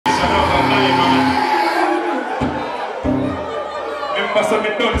some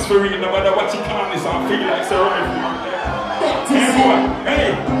dance for real, no matter what you call this, I feel like so right.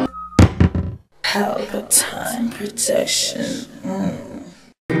 Hey! Pelpa time protection.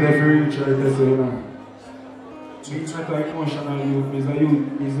 Every reach right there, so you know. It's not an emotional youth,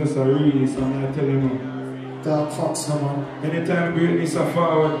 it's just a realist, and I tell you. Dark fox, no man. Anytime greatness are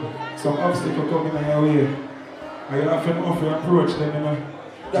forward, some obstacle coming in your way. And you have to know if you approach them, you know.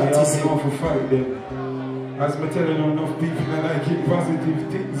 And you have to know if you fight them. As I tell you, enough people don't like your positive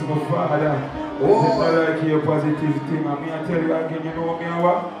things, my father. They don't like your positive thing. And me I tell you again, you know me and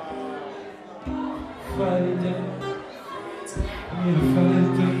what? Fight them. Me a fight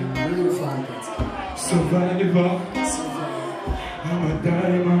them. Survivor. I'm a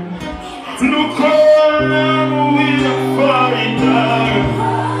diamond. Look how we a fighter.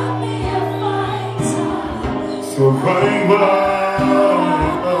 Survivor.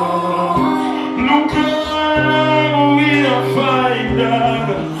 Look how we a fighter.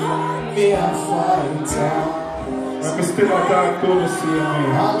 Me a fighter. I'm still a talk to the same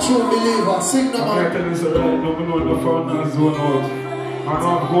man. I'm a true believer. Sing no man. I'm telling you so right now, I know the found zone out. I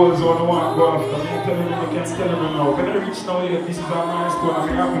know goals on one go after. I'm telling you, I can't tell you now. When I reach now here, this is a milestone. I'm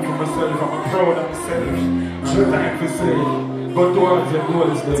happy for myself. I'm proud of myself. I'm time to say, go towards your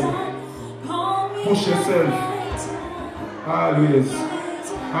goals then. Push yourself. Always.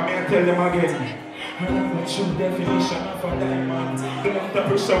 I'm here to tell them again. I'm the true definition of a diamond. The amount of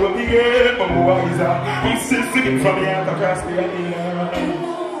pressure will be here, but my wiser. I'm still singing from the heart across the island.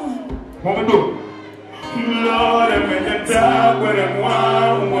 What we do? Lord, I'm in the dark where them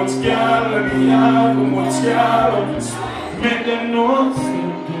want what's y'all, let me have what's y'all. Make them know,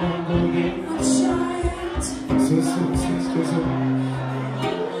 still can't go get so.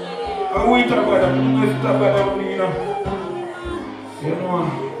 And we talk about that, we talk about that, you know. You know,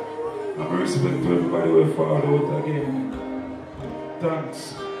 I'm respect to everybody who fought out again. Thanks.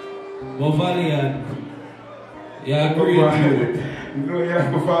 But Valiant, yeah, great. You know, you have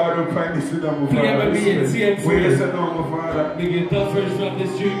to follow up and this is my father. Where you say no, my father? We get tough first from the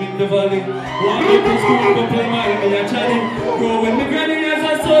stream in the valley. Walk up to school, go play my me and Charlie. Go with the granny as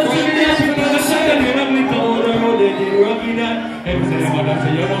I saw, see me dancing on the side. You know me down the road, they did rubbing that. Every say, mother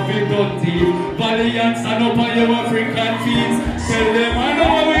say, you don't feel dirty. Valiant, stand up on your African feet. Tell them, I know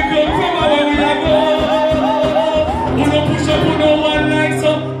where we come from and where we are going. Who don't push up, who don't want like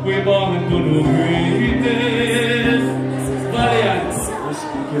some. We born to the greatest. Valiant,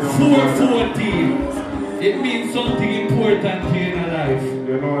 414. It means something important to you in life.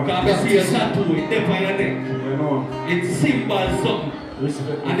 You know. Because I see a tattoo, it's there on your neck. You know. It symbols something.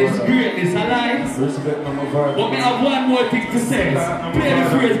 Respect and it's great, it's alive. Respect my father. But I have one more thing to say. Play the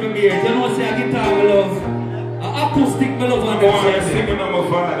phrase with me. You know, say a guitar I love. An acoustic I love on the phrase. Singing on my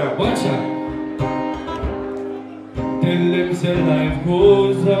father. Watch out. Tell them say life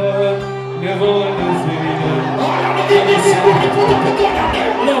goes on. Never understand.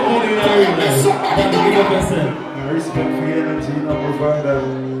 Nobody knows. Give up yourself. I respect for your energy, my father.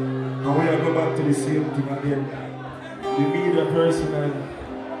 And we are go back to the same thing again. The media person and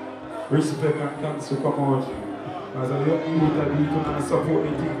respect and thanks to come out. As a young youth, I need to support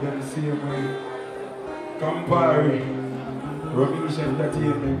the thing that the same way. Campari, Rubbish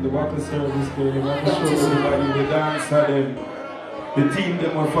Entertainment, the water service there, the water show everybody, the dancer them. The team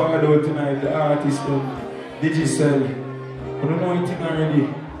them are forward out tonight, the artists them, Digicel, I don't know anything already,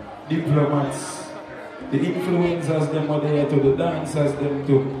 diplomats, the influencers them are there too, the dancers them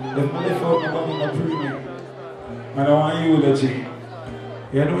too. They've not left out nobody in the premium. And I want you, that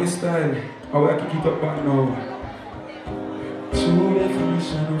you know his style, I will kick it up back now. True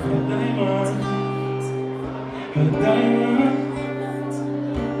definition of a diamond, a diamond.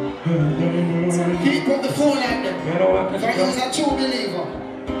 Keep up the phone at them. You know what? For he's a true believer.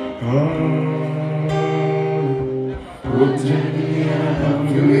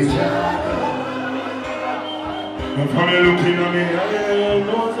 I'm coming looking at me, I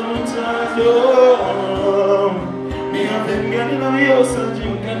know sometimes, me have been getting on your son,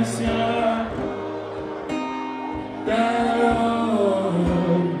 you can see down.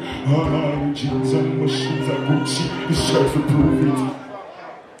 Jeans and machines and Gucci, the shirt to prove it.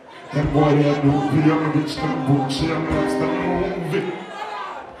 And boy, they are movie, I'm rich and Gucci, I'm lost and movie.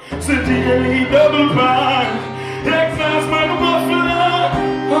 City elite double band, exhaust man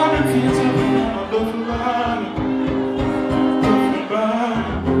muffler, all the feet of me on a double band. Double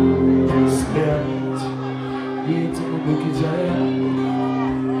band, stand, wait till we look at Jahi.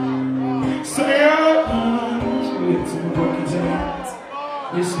 Say wait till we look at Jahi.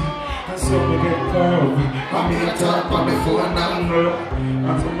 Listen, and so we get curved. I'm here to talk on the phone now.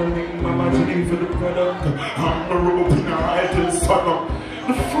 I'm from the ring, I'm imagining for the product. I'm the rope in the eye till the sun up.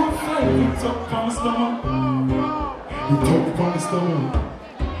 it's up from the stomach. It's up from the stomach.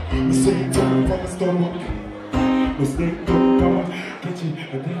 Me say it's up from the stomach. Me say it's up from the catch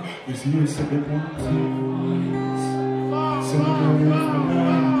it again. You see you say them one things. So me don't live my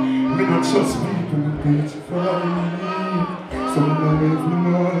life. Me don't trust people who bitch for me. So me don't live my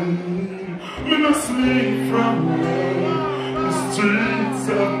life. Me don't sleep from where the streets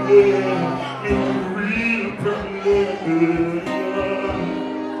are there. Me a real problem.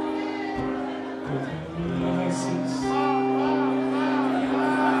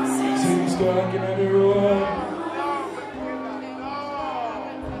 Things walking on the road.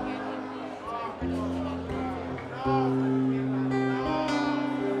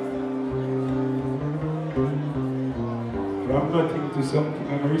 I'm nothing to something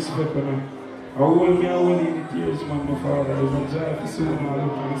and I respect and I hold me in the tears, man, my father. I was a Jahi for soon, I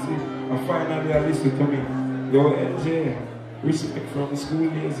look and see. And finally I listen to me. Yo, NJ, respect from the school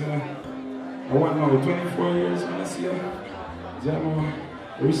days. I want now 24 years, man, I see you. Jahi,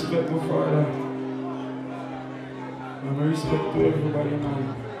 respect my father. And I respect to everybody,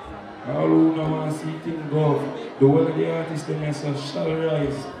 man. All who know want to see things go. The whole of the artists, they say, shall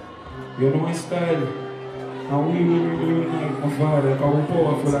rise. You know my style. And we really like my father, because we're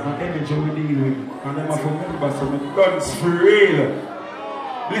powerful and the energy we deal with. And them have remember, so my guns for real.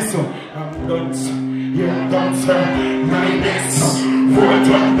 Listen, I'm guns, yeah, dancer, my next, world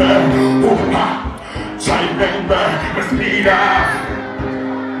thunder, Opa, China, my speeder.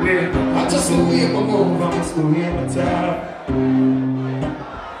 I just know we have a move, I'm just going to my top.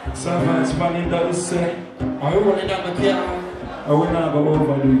 Savage Valiant does say, are you running down the car? I will not go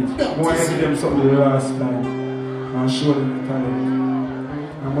overdo it. I want to give them something the last time and show them the talent.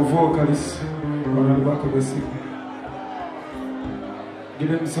 I'm a vocalist on the back of the city. Give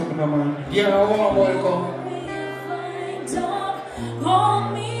them something, man. Yeah, I want to welcome. Call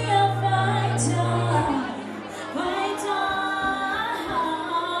me a fighter.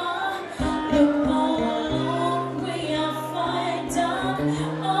 Look how long we are fighter.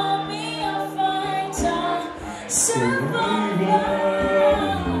 Call me a fighter. Survivor.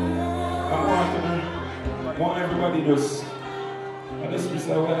 I want everybody just. Let's be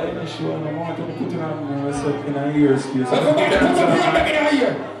so well in the show and I want to put it on myself in a ear space. Everybody put up your hand in our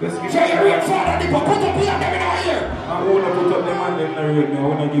ear. Let's give Try your real father, put up your hand in our ear. I want to put up the man in the ring. I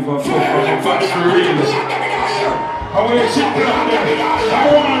want to give a fuck for real. Put up your hand in our ear. I want to shit down there. I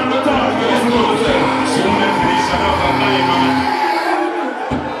want to talk to this music. Show them definition of a time, man.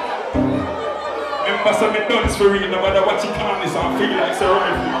 Remember some dance for real, no matter what you call this, I feel like it's a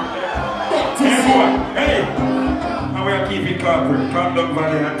rifle. Hey, boy, hey. I'm going to keep it corporate, calm down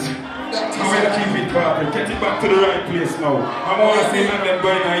Valiant. I'm going to keep it corporate, get it back to the right place now. I'm going to see them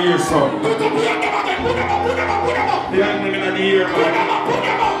going in here, son. Put them up. They ain't them in the ear, man.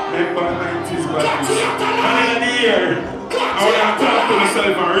 Remember 90s, man. And in the ear. I want to talk to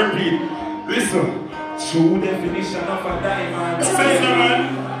myself and repeat. Listen, true definition of a diamond. Say no, man.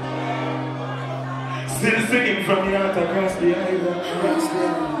 Still singing from the heart across the island.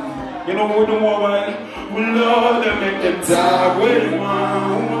 You know what the woman, we love them, make them talk where they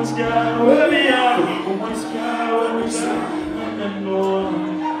want. Woman's got where we are, woman's got where we are. And know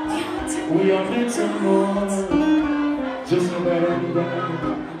we are meant to know. Just about everybody.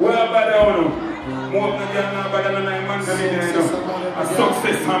 Well, about the owner, more than you're not better than I'm man. A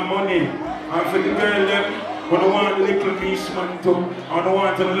success and money. And for the girl, them, I don't want a little niche man too. I don't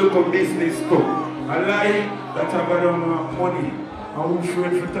want a little business too. I like that I don't want money. I'm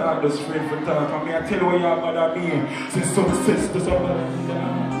afraid for talk, just afraid for talk. I mean, I tell you what you're bother me. Since success does not bother me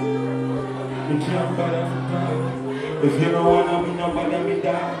down. You can't bother me down. If you don't want to be, no bother me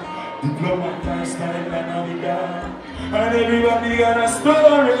down. Diplomat lifestyle and I'll be down. And everybody got a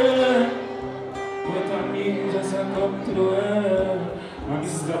story. But I mean, just come to the world. And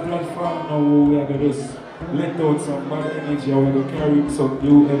this is a platform now where we are going to just let out some bad energy. And we're going to carry some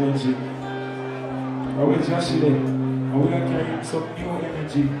new energy. And we're Jahi there. And we are carrying some new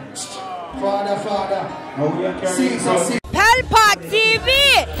energy. Father. And we are carrying some... Pelpa TV!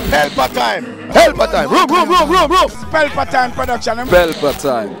 Pelpa time! Pelpa time! Room! Pelpa time production!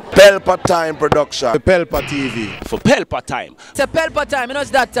 Pelpa time production! Pelpa TV! For Pelpa time! It's a Pelpa time, you know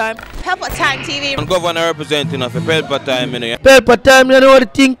it's that time. Pelpa time TV! I'm governor representing of Pelpa time, you know. Pelpa time, you know what the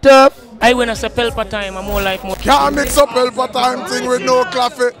thing tough? I when I say Pelpa time, I'm more like more. Can't mix up Pelpa time thing with no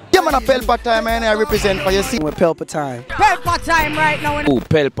coffee. You Yeah, man, a Pelpa time, and I represent for you. See, With Pelpa time. Pelpa time right now. Oh,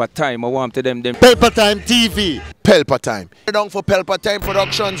 Pelpa time. I want to them. Pelpa Time TV. Pelpa Time. Down for Pelpa Time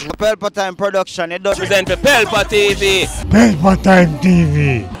Productions. Pelpa time production. It does Present for Pelpa TV. Pelpa Time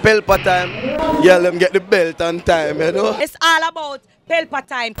TV. Pelpa Time. Yeah, let me get the belt on time, you know. It's all about Pelpa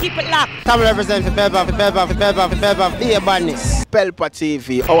time. Keep it locked. Come represent for Pelpa, be a badness. Pelpa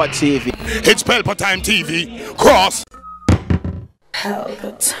TV, our TV. It's Pelpa Time TV. Cross.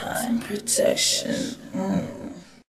 Pelpa time protection.